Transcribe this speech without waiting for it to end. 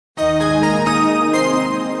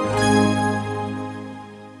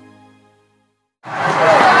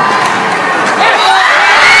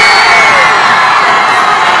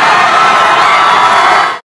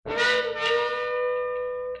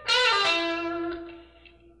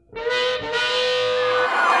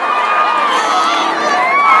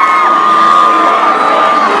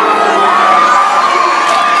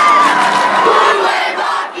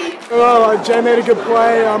Jay made a good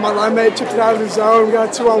play. My line mate chipped it out of the zone. We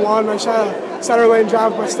got a 2-on-1. I shot a center lane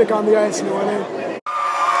drive with my stick on the ice and it went in.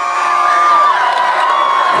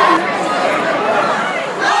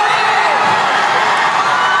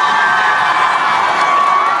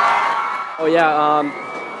 Oh yeah,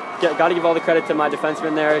 got to give all the credit to my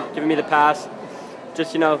defenseman there, giving me the pass.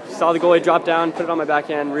 Just, saw the goalie drop down, put it on my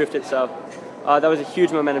backhand, roofed it, so that was a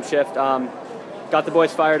huge momentum shift. Got the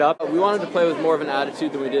boys fired up. We wanted to play with more of an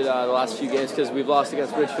attitude than we did the last few games because we've lost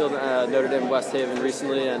against Ridgefield, Notre Dame, West Haven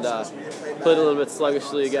recently, and played a little bit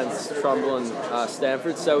sluggishly against Trumbull and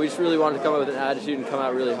Stanford. So we just really wanted to come out with an attitude and come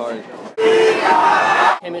out really hard.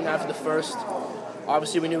 Came in after the first.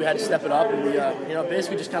 Obviously, we knew we had to step it up, and we,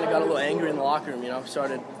 basically just kind of got a little angry in the locker room.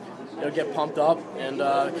 Started, get pumped up, and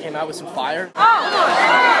came out with some fire.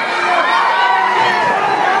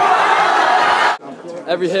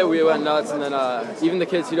 Every hit we went nuts, and then even the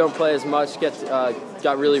kids who don't play as much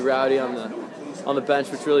got really rowdy on the bench,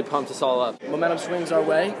 which really pumped us all up. Momentum swings our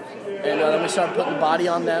way, and then we started putting the body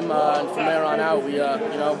on them, and from there on out, we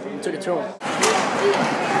took it to them.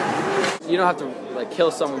 You don't have to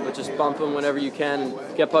kill someone, but just bump them whenever you can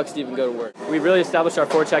and get pucks to even go to work. We really established our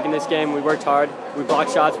forecheck in this game. We worked hard. We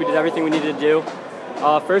blocked shots. We did everything we needed to do.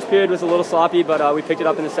 First period was a little sloppy, but we picked it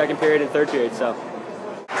up in the second period and third period. So.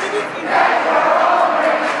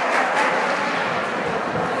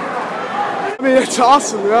 It's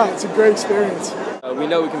awesome. Yeah, it's a great experience. We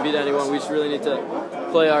know we can beat anyone. We just really need to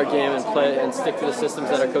play our game and stick to the systems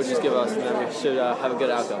that our coaches give us, and then we should have a good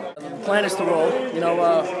outcome. The plan is to roll.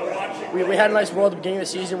 We had a nice roll at the beginning of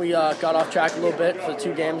the season. We got off track a little bit for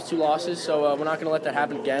 2 games, 2 losses, so we're not going to let that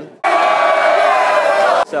happen again.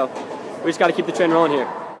 So we just got to keep the train rolling here.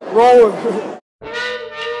 Rolling.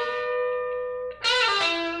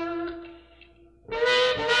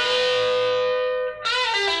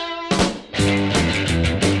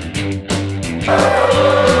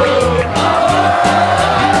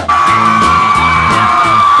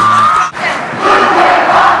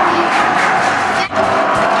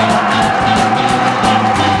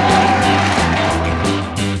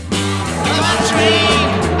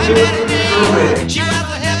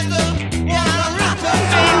 Yeah.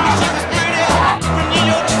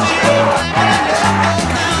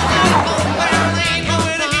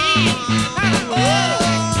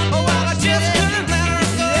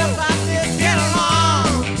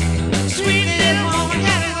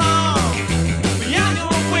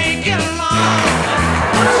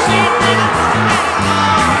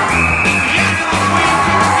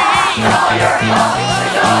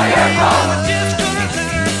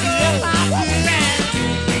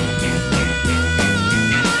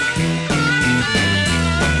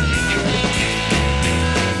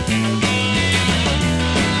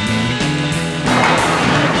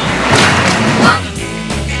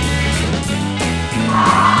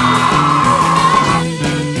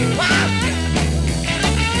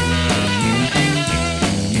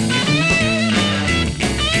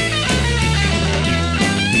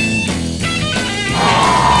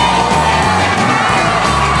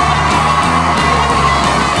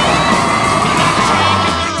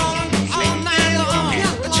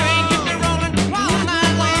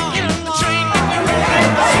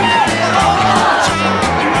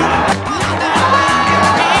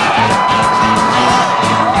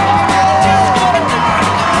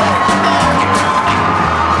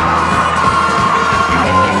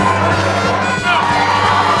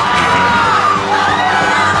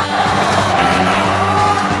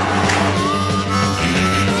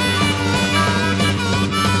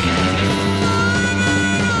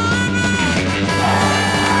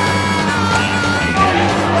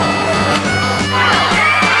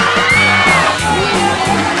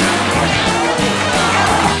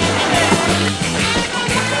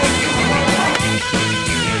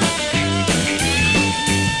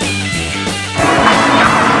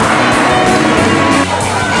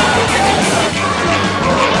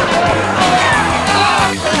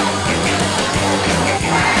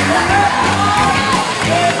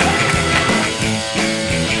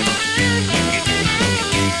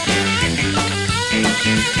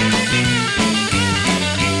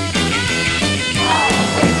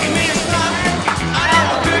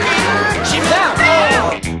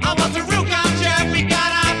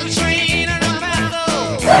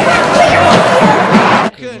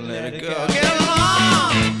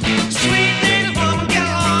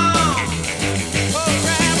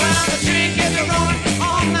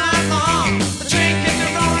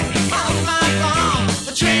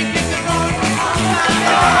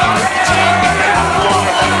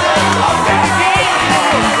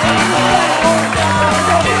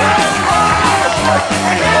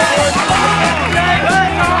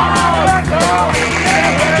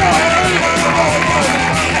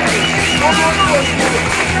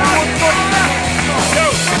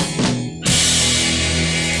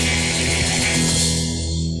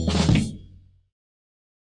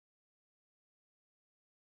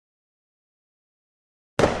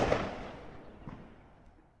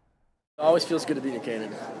 Always feels good to be in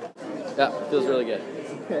Canaan. Yeah, feels really good.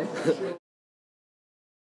 Okay.